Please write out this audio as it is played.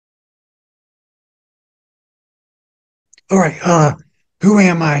All right. Who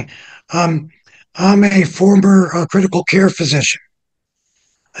am I? Um, I'm a former critical care physician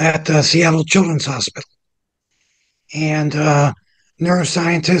at Seattle Children's Hospital and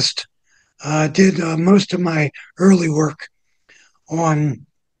neuroscientist. Did most of my early work on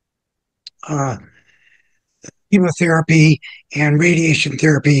uh, chemotherapy and radiation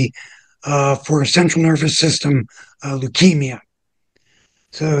therapy for central nervous system leukemia.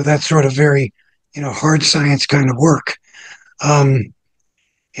 So that's sort of very, hard science kind of work. Um,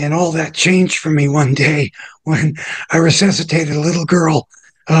 and all that changed for me one day when I resuscitated a little girl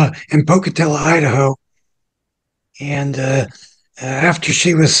in Pocatello, Idaho. And after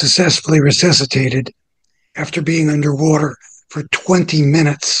she was successfully resuscitated, after being underwater for 20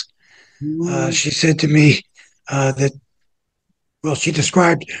 minutes, she said to me that, well, she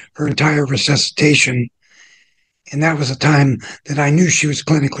described her entire resuscitation. And that was a time that I knew she was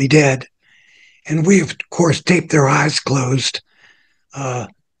clinically dead. And we, of course, taped their eyes closed,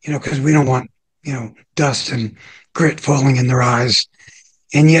 because we don't want, dust and grit falling in their eyes.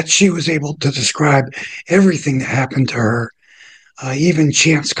 And yet she was able to describe everything that happened to her, even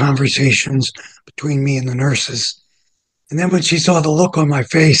chance conversations between me and the nurses. And then when she saw the look on my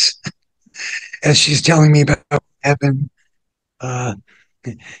face as she's telling me about heaven, uh,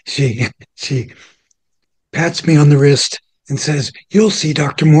 she pats me on the wrist and says, "You'll see,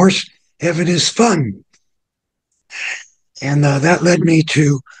 Dr. Morse, heaven is fun." And that led me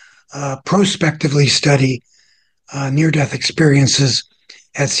to prospectively study near-death experiences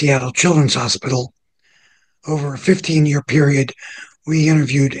at Seattle Children's Hospital. Over a 15-year period, we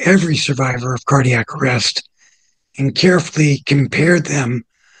interviewed every survivor of cardiac arrest and carefully compared them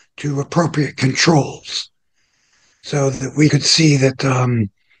to appropriate controls so that we could see that,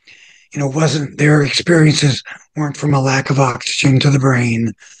 wasn't their experiences weren't from a lack of oxygen to the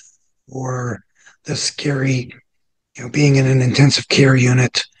brain or the scary, being in an intensive care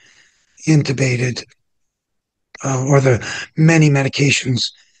unit, intubated, or the many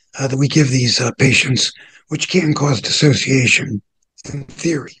medications that we give these patients, which can cause dissociation in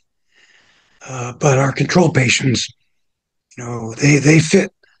theory. But our control patients, they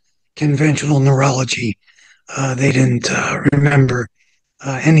fit conventional neurology. They didn't remember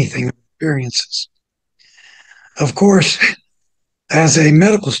anything of experiences. Of course, as a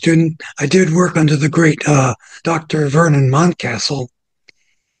medical student, I did work under the great Dr. Vernon Mountcastle,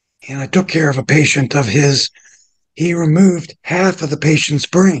 and I took care of a patient of his. He removed half of the patient's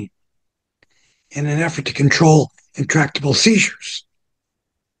brain in an effort to control intractable seizures.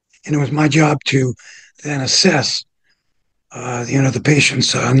 And it was my job to then assess, the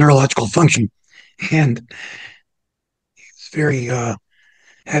patient's neurological function. And it's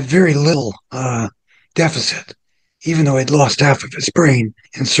had very little deficit, even though he'd lost half of his brain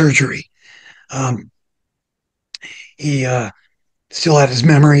in surgery. He still had his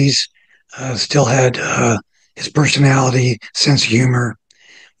memories, still had his personality, sense of humor,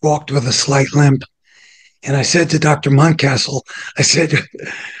 walked with a slight limp. And I said to Dr. Mountcastle, I said,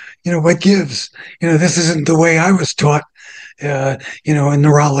 what gives? This isn't the way I was taught, in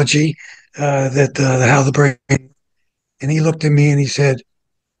neurology, that how the brain. And he looked at me and he said,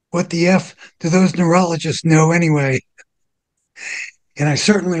 "What the F do those neurologists know anyway?" And I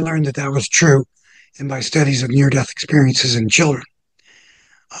certainly learned that that was true in my studies of near-death experiences in children.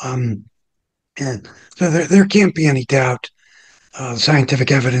 And so there can't be any doubt,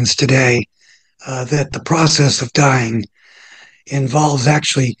 scientific evidence today, that the process of dying involves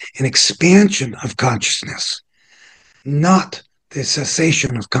actually an expansion of consciousness, not the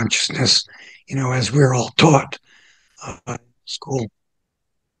cessation of consciousness, as we're all taught in school.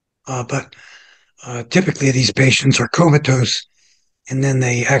 But typically these patients are comatose and then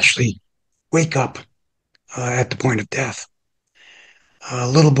they actually wake up at the point of death. A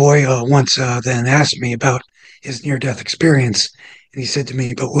little boy once then asked me about his near-death experience, and he said to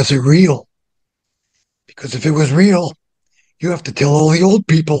me, "But was it real? Because if it was real, you have to tell all the old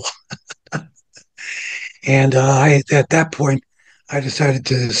people." And at that point, I decided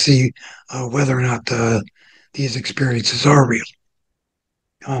to see whether or not these experiences are real.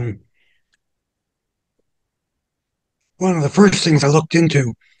 One of the first things I looked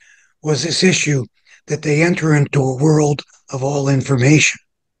into was this issue that they enter into a world of all information.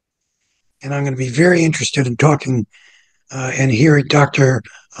 And I'm going to be very interested in talking and hearing Dr.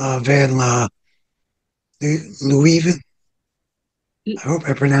 Van Leeuwen. I hope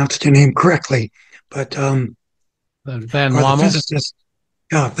I pronounced her name correctly, but Van the physicist.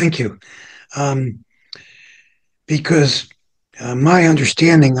 Yeah, thank you. Because my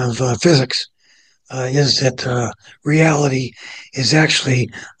understanding of physics is that reality is actually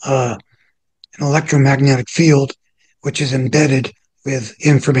an electromagnetic field which is embedded with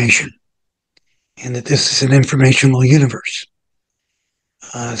information, and that this is an informational universe.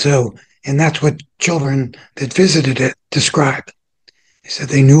 And that's what children that visited it described. They said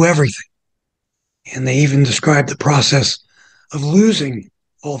they knew everything. And they even described the process of losing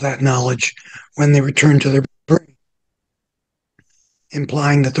all that knowledge when they return to their brain,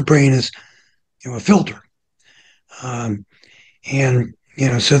 implying that the brain is, a filter. So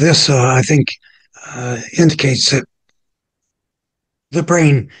this, I think, indicates that the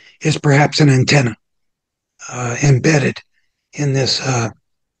brain is perhaps an antenna embedded in this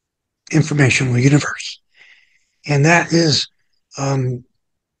informational universe. And that is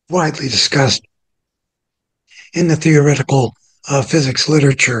widely discussed in the theoretical physics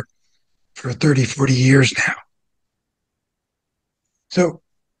literature for 30, 40 years now. So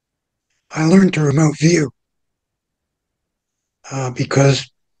I learned to remote view because,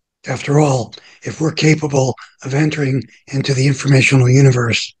 after all, if we're capable of entering into the informational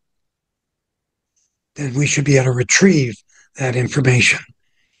universe, then we should be able to retrieve that information.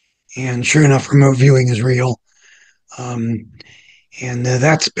 And sure enough, remote viewing is real. And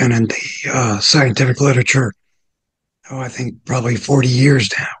that's been in the scientific literature, I think probably 40 years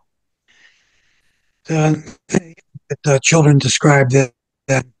now. The children describe that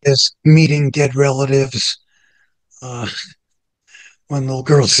as meeting dead relatives. One little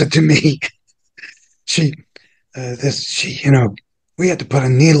girl said to me, we had to put a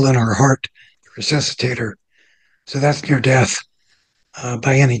needle in her heart to resuscitate her. So that's near death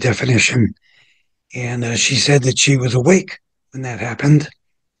by any definition. And she said that she was awake when that happened.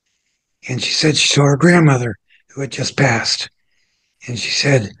 And she said she saw her grandmother who had just passed. And she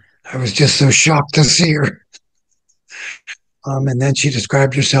said, I was just so shocked to see her. And then she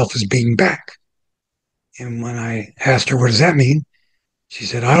described herself as being back. And when I asked her, what does that mean? She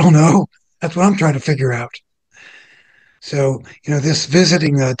said, I don't know. That's what I'm trying to figure out. So, this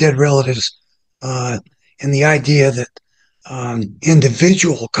visiting dead relatives and the idea that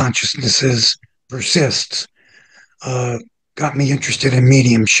individual consciousnesses persists got me interested in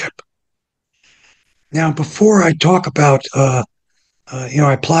mediumship. Now, before I talk about, I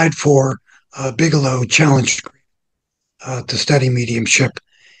applied for Bigelow Challenge to study mediumship.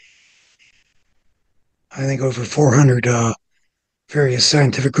 I think over 400 various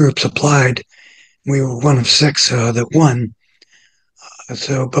scientific groups applied. We were one of 6 that won.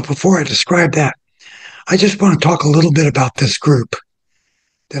 But before I describe that, I just want to talk a little bit about this group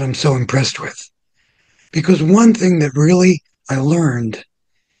that I'm so impressed with. Because one thing that really I learned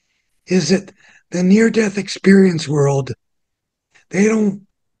is that the near-death experience world, they don't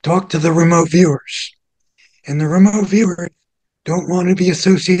talk to the remote viewers. And the remote viewers don't want to be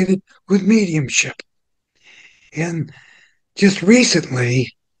associated with mediumship. And just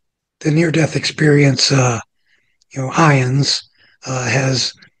recently, the near-death experience, IONS,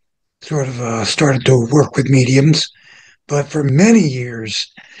 has sort of started to work with mediums. But for many years,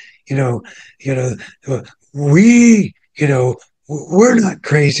 we're not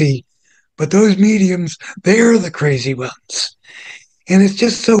crazy, but those mediums, they're the crazy ones. And it's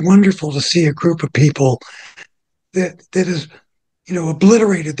just so wonderful to see a group of people that has,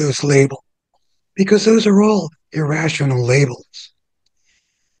 obliterated those labels, because those are all irrational labels.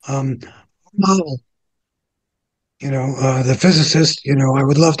 Model, the physicist, I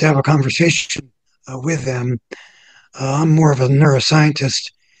would love to have a conversation with them. I'm more of a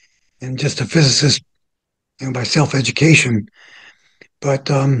neuroscientist and just a physicist, by self-education. But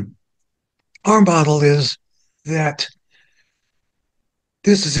our model is that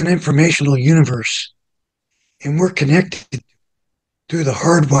this is an informational universe, and we're connected through the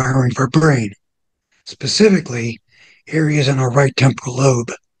hardwiring of our brain, specifically areas in our right temporal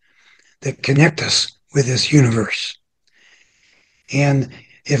lobe that connect us with this universe. And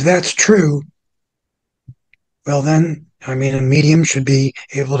if that's true, well then, a medium should be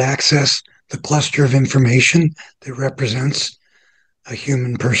able to access the cluster of information that represents a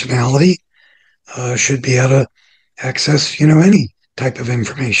human personality, should be able to access, any type of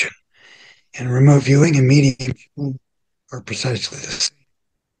information. And remote viewing and medium are precisely the same.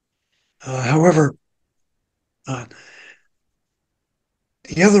 However, the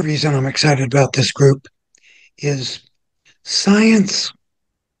other reason I'm excited about this group is science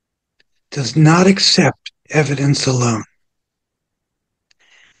does not accept evidence alone.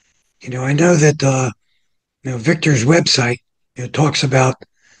 I know that Victor's website talks about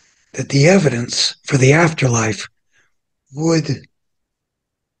that the evidence for the afterlife would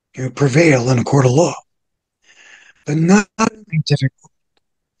prevail in a court of law, but not in the scientific world.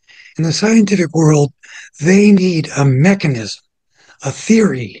 In the scientific world, they need a mechanism, a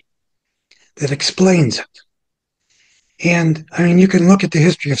theory that explains it. And I mean, you can look at the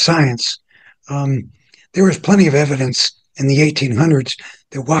history of science. Um, there was plenty of evidence in the 1800s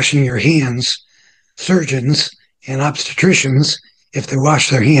that washing your hands, surgeons and obstetricians, if they wash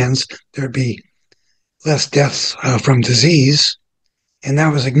their hands, there'd be less deaths from disease. And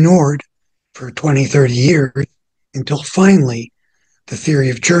that was ignored for 20, 30 years until finally the theory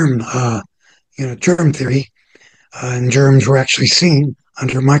of germ theory, and germs were actually seen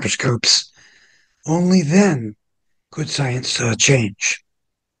under microscopes. Only then could science change.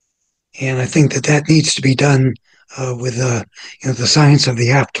 And I think that that needs to be done with the science of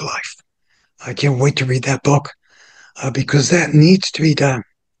the afterlife. I can't wait to read that book because that needs to be done.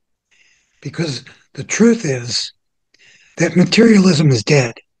 Because the truth is that materialism is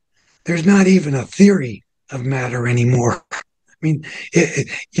dead. There's not even a theory of matter anymore. I mean,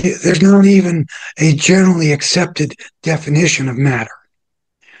 there's not even a generally accepted definition of matter.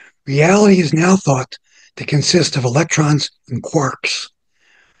 Reality is now thought to consist of electrons and quarks,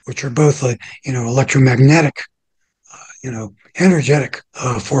 which are both, electromagnetic, energetic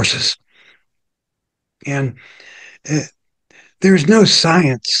forces. And there's no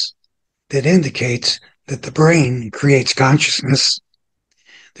science that indicates that the brain creates consciousness.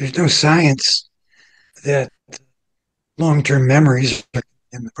 There's no science that long-term memories are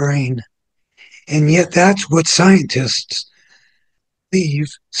in the brain. And yet that's what scientists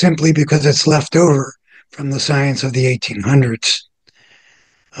believe simply because it's left over from the science of the 1800s.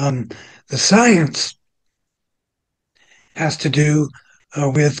 The science has to do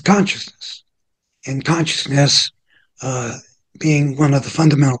with consciousness, and consciousness being one of the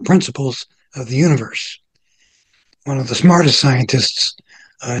fundamental principles of the universe. One of the smartest scientists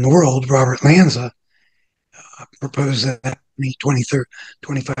in the world, Robert Lanza, proposed that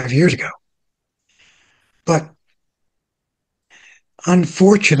 25 years ago. But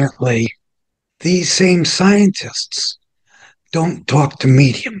unfortunately, these same scientists don't talk to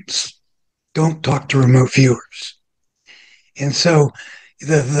mediums, don't talk to remote viewers. And so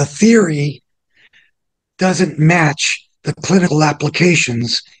the theory doesn't match the clinical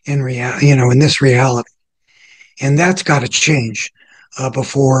applications in this reality. And that's got to change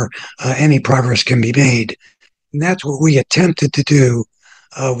before any progress can be made. And that's what we attempted to do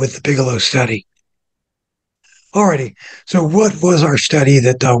with the Bigelow study. Alrighty, so what was our study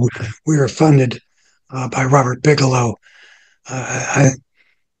that we were funded by Robert Bigelow? I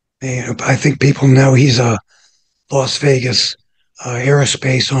think people know he's a Las Vegas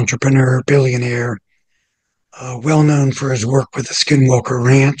aerospace entrepreneur, billionaire, well known for his work with the Skinwalker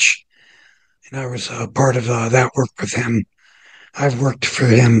Ranch. And I was part of that work with him. I've worked for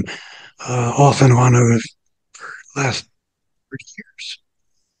him off and on over the last 30 years.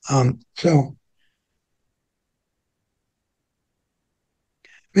 So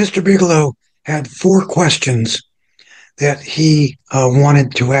Mr. Bigelow had 4 questions that he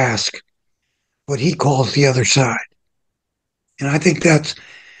wanted to ask what he calls the other side. And I think that's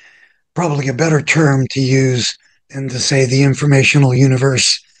probably a better term to use than to say the informational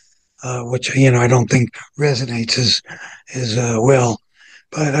universe, which, I don't think resonates as well.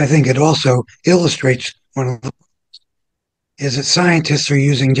 But I think it also illustrates one of the is that scientists are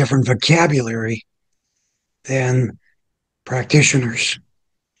using different vocabulary than practitioners.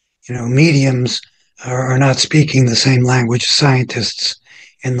 Mediums are not speaking the same language as scientists,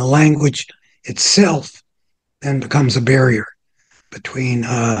 and the language itself then becomes a barrier between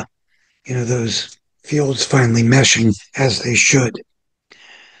those fields finally meshing as they should.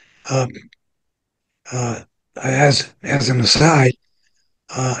 As an aside,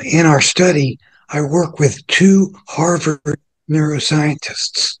 in our study, I work with 2 Harvard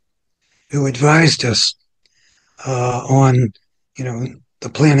neuroscientists who advised us on the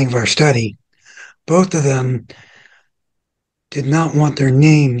planning of our study. Both of them did not want their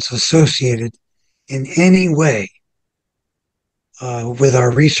names associated in any way with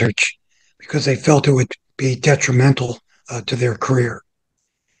our research because they felt it would be detrimental to their career.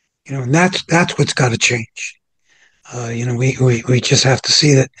 And that's what's got to change. We just have to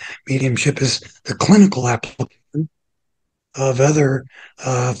see that mediumship is the clinical application of other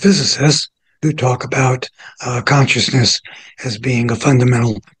physicists who talk about consciousness as being a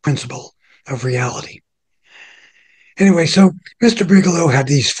fundamental principle of reality. Anyway, so Mr. Bigelow had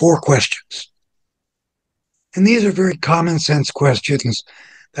these 4 questions. And these are very common sense questions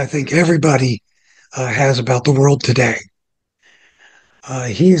that I think everybody has about the world today.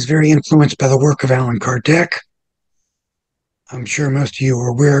 He is very influenced by the work of Allan Kardec. I'm sure most of you are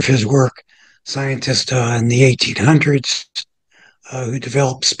aware of his work, scientist in the 1800s who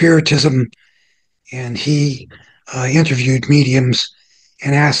developed Spiritism, and he interviewed mediums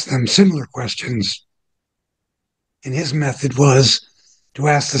and asked them similar questions. And his method was to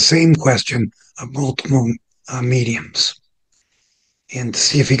ask the same question of multiple mediums and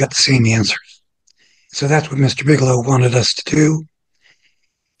see if he got the same answers. So that's what Mr. Bigelow wanted us to do.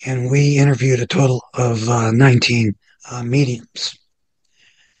 And we interviewed a total of 19 mediums.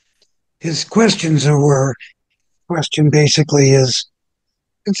 His questions were, question basically is,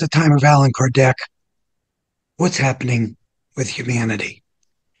 since the time of Allan Kardec, what's happening with humanity?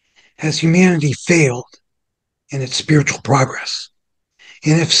 Has humanity failed in its spiritual progress?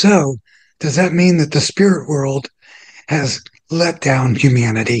 And if so, does that mean that the spirit world has let down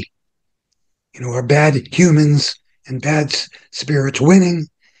humanity? Are bad humans and bad spirits winning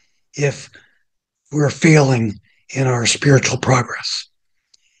if we're failing in our spiritual progress?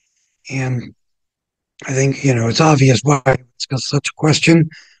 And I think, it's obvious why it's such a question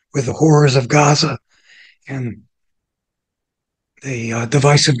with the horrors of Gaza and the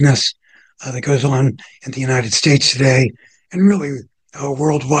divisiveness that goes on in the United States today and really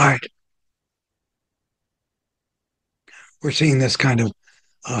worldwide. We're seeing this kind of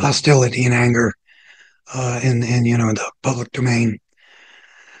hostility and anger in the public domain.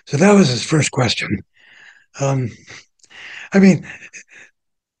 So that was his first question. I mean,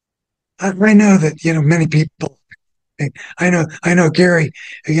 I know that many people. I know Gary.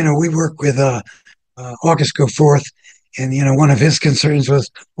 We work with August Go Forth, and one of his concerns was,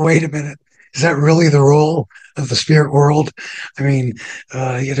 wait a minute, is that really the role of the spirit world? I mean,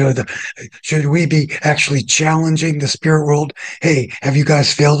 should we be actually challenging the spirit world? Hey, have you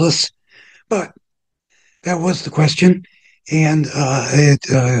guys failed us? But that was the question, and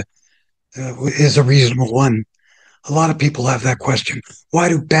it is a reasonable one. A lot of people have that question. Why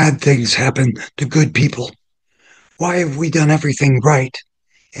do bad things happen to good people? Why have we done everything right,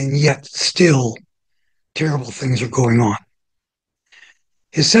 and yet still terrible things are going on?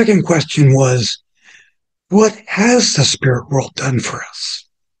 His second question was, what has the spirit world done for us?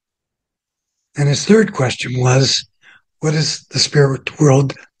 And his third question was, what has the spirit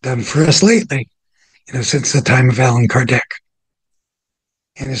world done for us lately, since the time of Allan Kardec?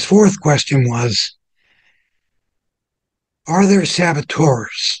 And his fourth question was, are there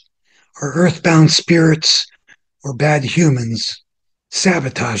saboteurs or earthbound spirits or bad humans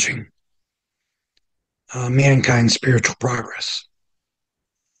sabotaging mankind's spiritual progress?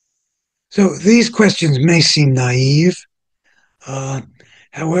 So these questions may seem naive.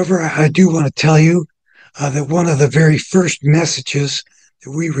 However, I do want to tell you that one of the very first messages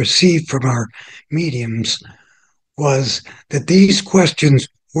that we received from our mediums was that these questions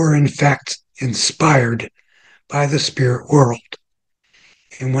were in fact inspired by the spirit world.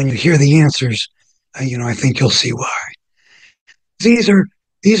 And when you hear the answers, I think you'll see why. These are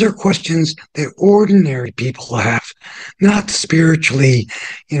questions that ordinary people have, not spiritually,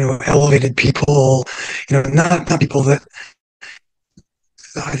 elevated people, not people that,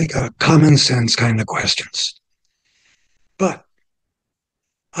 I think, common sense kind of questions. But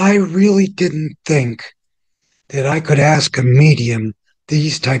I really didn't think that I could ask a medium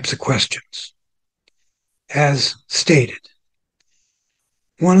these types of questions. As stated,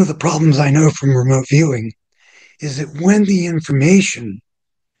 one of the problems I know from remote viewing is that when the information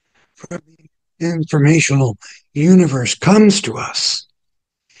from the informational universe comes to us,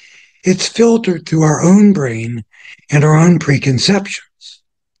 it's filtered through our own brain and our own preconceptions.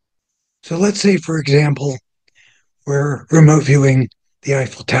 So let's say, for example, we're remote viewing the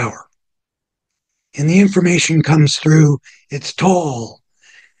Eiffel Tower, and the information comes through, it's tall,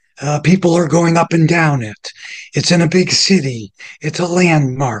 people are going up and down it, it's in a big city, it's a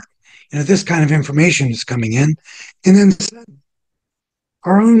landmark. This kind of information is coming in, and then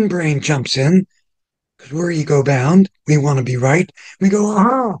our own brain jumps in, because we're ego bound, we want to be right. We go,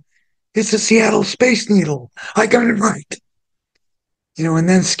 aha, it's a Seattle Space Needle, I got it right. And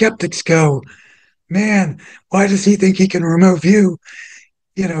then skeptics go, man, why does he think he can remote view?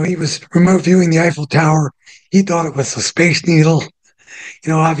 He was remote viewing the Eiffel Tower, he thought it was a Space Needle.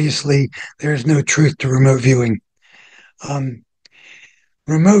 Obviously, there's no truth to remote viewing.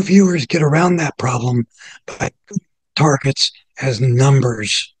 Remote viewers get around that problem by targets as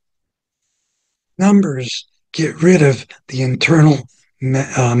numbers. Numbers get rid of the internal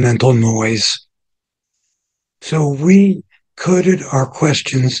mental noise. So we coded our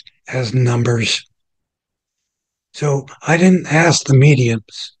questions as numbers. So I didn't ask the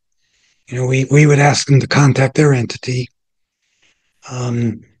mediums. We would ask them to contact their entity,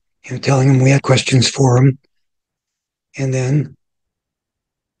 telling them we had questions for them. And then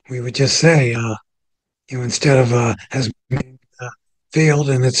we would just say, instead of has failed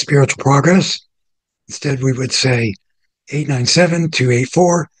in its spiritual progress, instead we would say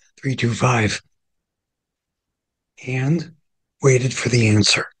 897-284-325. and waited for the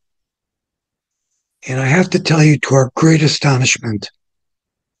answer. And I have to tell you, to our great astonishment,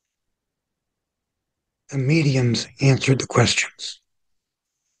 the mediums answered the questions.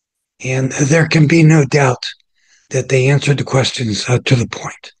 And there can be no doubt that they answered the questions to the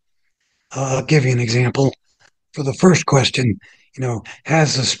point. I'll give you an example. For the first question,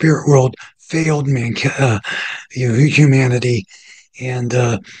 has the spirit world failed humanity, and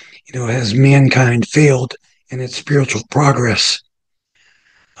has mankind failed in its spiritual progress?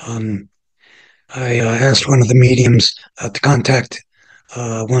 I asked one of the mediums to contact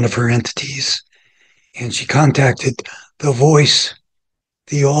one of her entities, and she contacted the voice,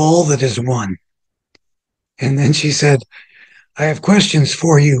 the all that is one. And then she said, I have questions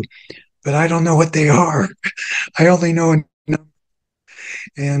for you, but I don't know what they are. I only know a number.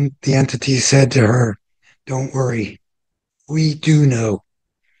 And the entity said to her, don't worry, we do know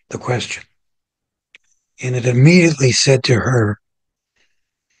the question. And it immediately said to her,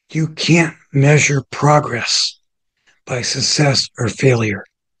 you can't measure progress by success or failure.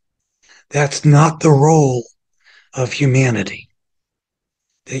 That's not the role of humanity.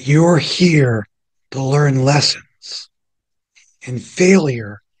 That you're here to learn lessons, and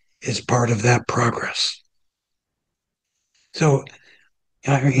failure is part of that progress. So,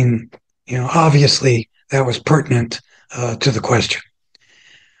 I mean, obviously that was pertinent to the question.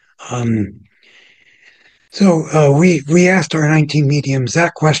 So we asked our 19 mediums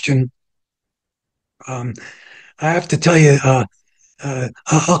that question. I have to tell you,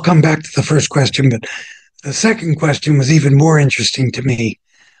 I'll come back to the first question, but the second question was even more interesting to me.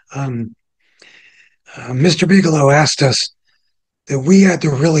 Mr. Bigelow asked us that we had to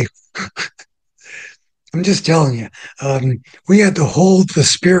really, I'm just telling you, we had to hold the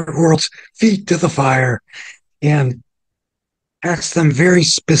spirit world's feet to the fire and ask them very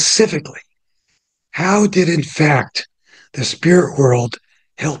specifically, how did, in fact, the spirit world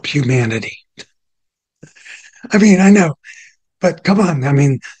help humanity? I mean, I know, but come on. I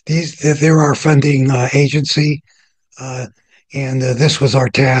mean, they're our funding agency, and this was our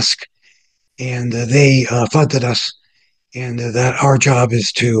task, and they funded us, and that our job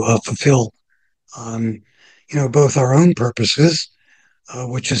is to fulfill, both our own purposes,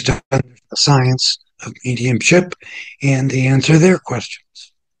 which is to understand the science of mediumship and to answer their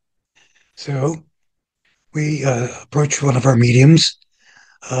questions. So we approached one of our mediums.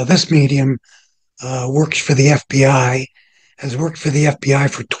 This medium works for the FBI, has worked for the FBI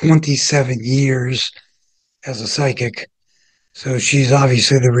for 27 years as a psychic. So she's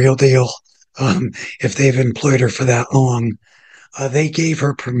obviously the real deal if they've employed her for that long. They gave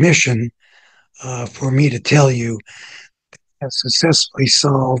her permission for me to tell you, has successfully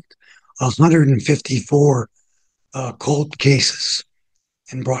solved 154 cold cases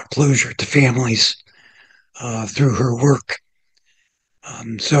and brought closure to families through her work.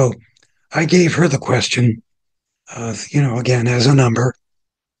 So I gave her the question, again, as a number.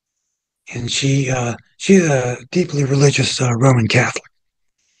 And she's a deeply religious Roman Catholic.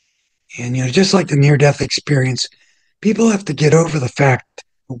 And, just like the near-death experience, people have to get over the fact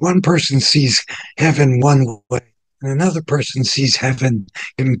that one person sees heaven one way and another person sees heaven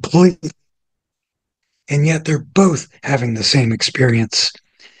completely. And yet they're both having the same experience.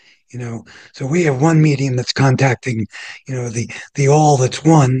 So we have one medium that's contacting, the all that's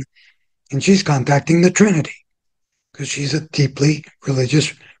one, and she's contacting the Trinity because she's a deeply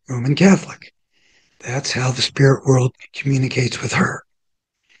religious Roman Catholic. That's how the spirit world communicates with her.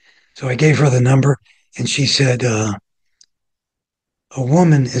 So I gave her the number, and she said, a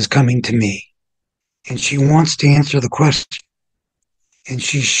woman is coming to me, and she wants to answer the question, and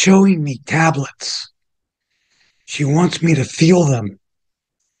she's showing me tablets. She wants me to feel them.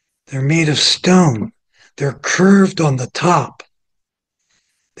 They're made of stone. They're curved on the top.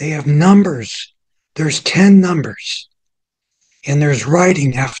 They have numbers. There's 10 numbers. And there's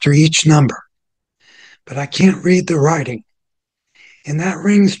writing after each number. But I can't read the writing. And that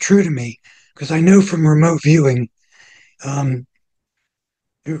rings true to me because I know from remote viewing,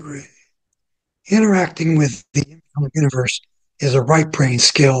 interacting with the universe is a right brain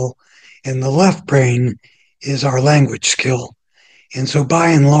skill, and the left brain is our language skill. And so by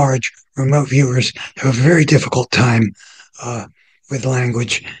and large, remote viewers have a very difficult time with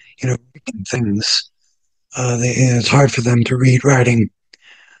language, reading things. It's hard for them to read writing.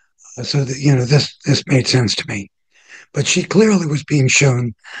 So that, this made sense to me. But she clearly was being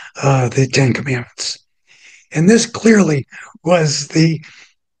shown the 10 Commandments. And this clearly was the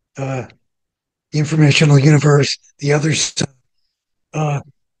informational universe, the other stuff,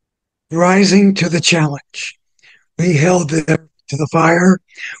 rising to the challenge. We held them to the fire.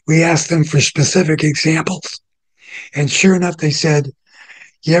 We asked them for specific examples. And sure enough, they said,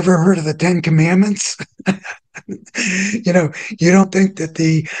 you ever heard of the Ten Commandments? You know, you don't think that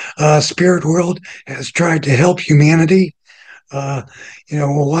the spirit world has tried to help humanity? Uh,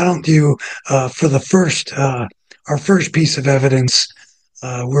 well, why don't you, for the our first piece of evidence,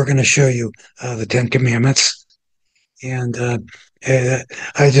 we're going to show you the Ten Commandments. And uh,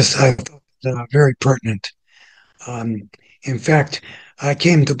 I thought very pertinent. Um, in fact, I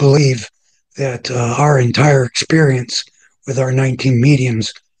came to believe that our entire experience with our 19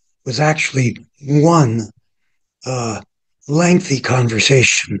 mediums was actually one uh, lengthy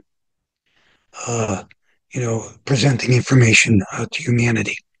conversation, presenting information to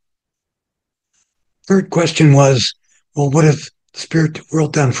humanity. Third question was, well, what have the spirit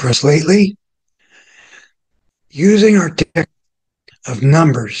world done for us lately? Using our tech of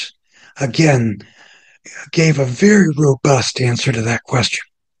numbers, again, gave a very robust answer to that question.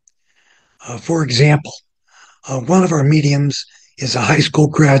 For example, one of our mediums is a high school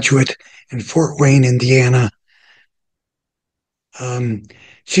graduate in Fort Wayne, Indiana.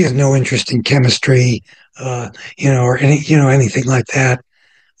 She has no interest in chemistry, or anything like that.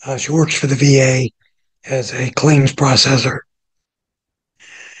 She works for the VA as a claims processor.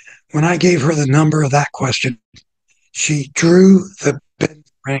 When I gave her the number of that question, she drew the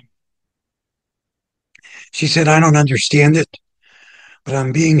ring. She said, I don't understand it, but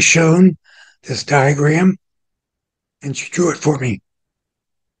I'm being shown this diagram, and she drew it for me.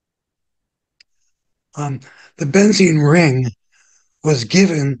 The benzene ring was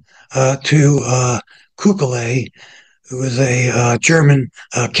given to Kukulay, who was a German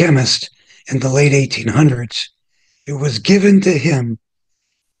chemist in the late 1800s. It was given to him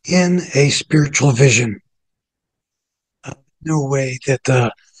in a spiritual vision. No way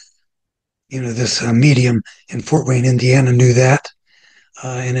that this medium in Fort Wayne, Indiana, knew that.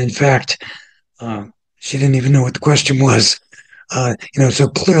 And in fact, she didn't even know what the question was. So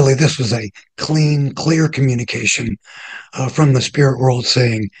clearly this was a clean, clear communication from the spirit world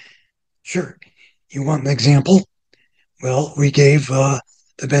saying, sure, you want an example? Well, we gave the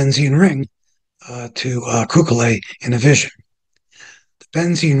benzene ring to Kukulay in a vision. The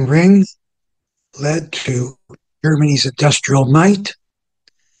benzene ring led to Germany's industrial might,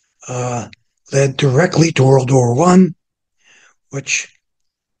 led directly to World War I, which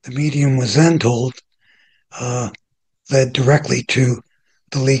the medium was then told led directly to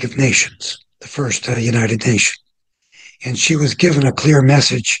the League of Nations, the first United Nation. And she was given a clear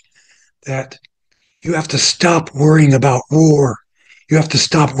message that you have to stop worrying about war. You have to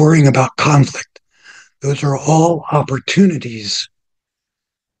stop worrying about conflict. Those are all opportunities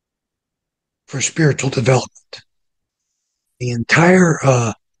for spiritual development. The entire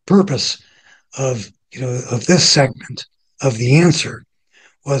purpose of this segment of the answer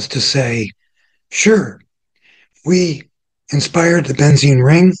was to say, sure, we inspired the benzene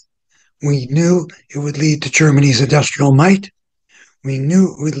ring. We knew it would lead to Germany's industrial might. We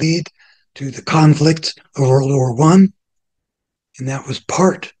knew it would lead to the conflict of World War I. And that was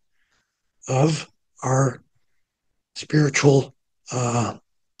part of our spiritual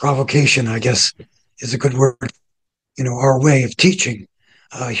provocation, I guess is a good word, our way of teaching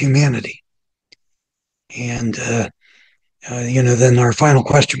humanity. And, then our final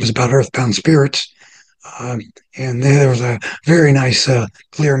question was about earthbound spirits. And there was a very nice,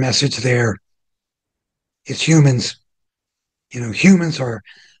 clear message there. It's humans. Humans are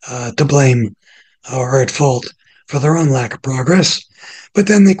to blame or at fault for their own lack of progress. But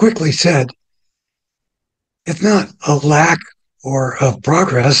then they quickly said, it's not a lack of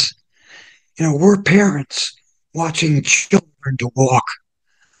progress. We're parents watching children to walk.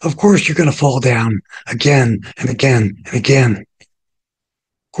 Of course, you're going to fall down again and again and again. Of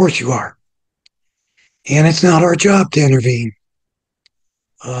course you are. And it's not our job to intervene.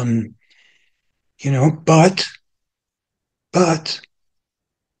 But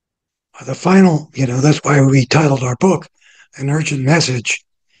the final, that's why we titled our book, An Urgent Message,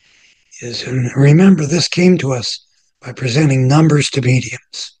 is, and remember, this came to us by presenting numbers to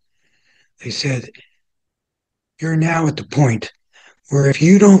mediums. They said, you're now at the point where if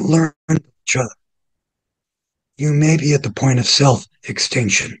you don't learn each other, you may be at the point of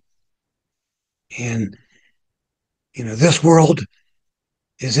self-extinction. And, this world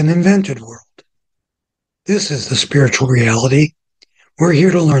is an invented world. This is the spiritual reality. We're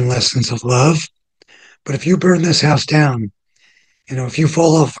here to learn lessons of love. But if you burn this house down, if you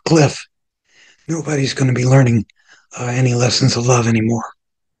fall off a cliff, nobody's going to be learning any lessons of love anymore.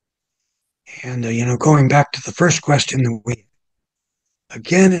 And, going back to the first question that we,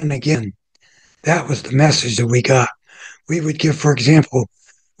 again and again, that was the message that we got. We would give, for example,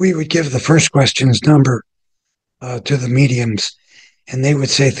 the first question's number to the mediums, and they would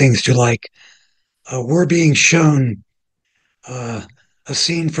say things to like, "We're being shown uh, a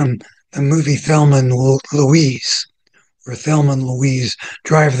scene from the movie Thelma and Louise, where Thelma and Louise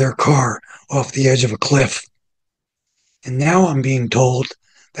drive their car off the edge of a cliff, and now I'm being told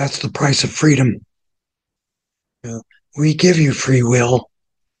that's the price of freedom. You know, we give you free will,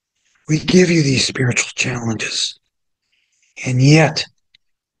 we give you these spiritual challenges, and yet,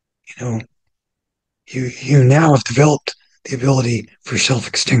 you know, you now have developed the ability for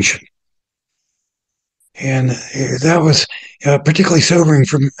self-extinction." And that was particularly sobering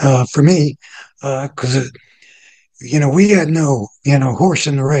for me because we had no horse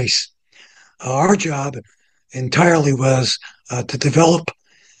in the race. Our job entirely was to develop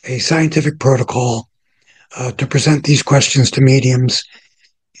a scientific protocol to present these questions to mediums.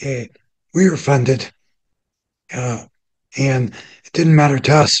 Uh, we were funded, and it didn't matter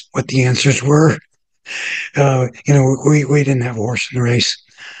to us what the answers were. We didn't have a horse in the race.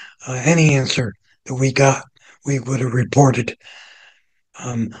 Any answer that we got, we would have reported.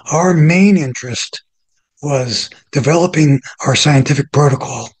 Our main interest was developing our scientific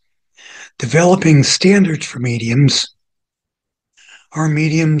protocol, developing standards for mediums. Our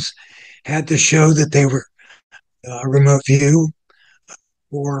mediums had to show that they were remote view,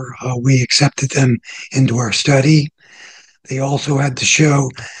 or we accepted them into our study. They also had to show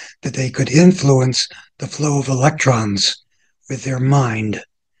that they could influence the flow of electrons with their mind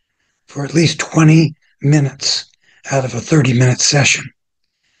for at least 20 minutes out of a 30-minute session.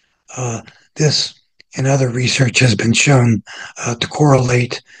 This and other research has been shown to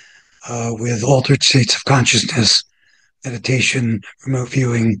correlate with altered states of consciousness, meditation, remote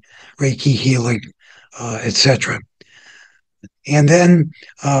viewing, Reiki healing, etc. And then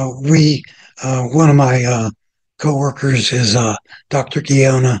one of my co-workers is Dr.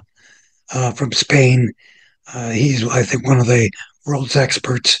 Guiona from Spain. He's, I think, one of the world's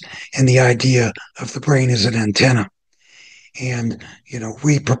experts in the idea of the brain as an antenna. And,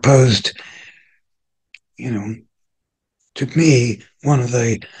 we proposed, to me, one of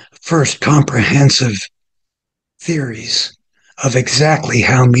the first comprehensive theories of exactly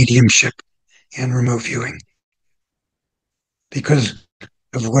how mediumship and remote viewing, because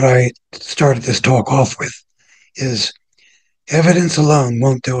of what I started this talk off with, is evidence alone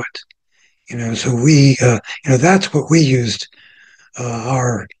won't do it. So that's what we used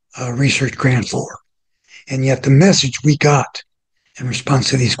our research grant for. And yet the message we got in response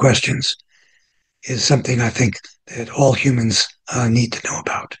to these questions is something I think that all humans need to know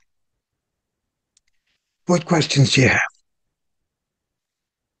about. What questions do you have?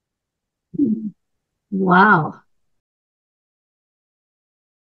 Wow.